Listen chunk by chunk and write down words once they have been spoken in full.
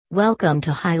Welcome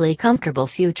to highly comfortable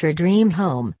future dream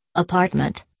home,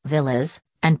 apartment, villas,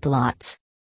 and plots.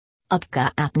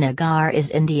 Upka Apnagar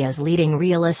is India's leading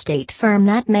real estate firm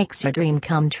that makes your dream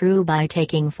come true by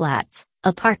taking flats,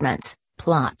 apartments,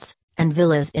 plots, and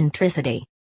villas in Tricity.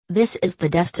 This is the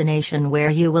destination where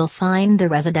you will find the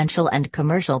residential and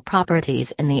commercial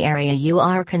properties in the area you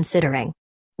are considering.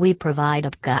 We provide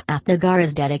Upka Apnagar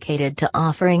is dedicated to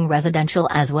offering residential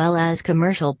as well as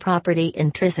commercial property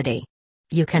in Tricity.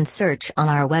 You can search on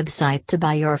our website to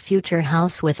buy your future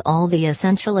house with all the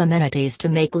essential amenities to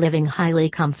make living highly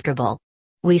comfortable.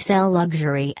 We sell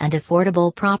luxury and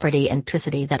affordable property in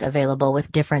Tricity that available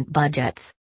with different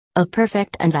budgets. A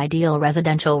perfect and ideal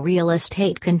residential real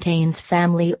estate contains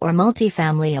family or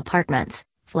multifamily apartments,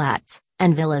 flats,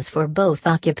 and villas for both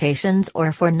occupations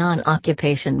or for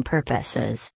non-occupation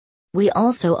purposes. We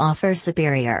also offer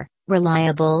superior,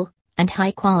 reliable, and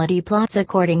high-quality plots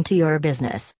according to your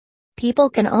business.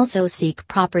 People can also seek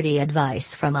property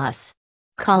advice from us.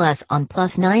 Call us on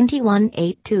 +91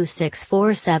 826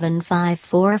 475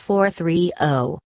 4430.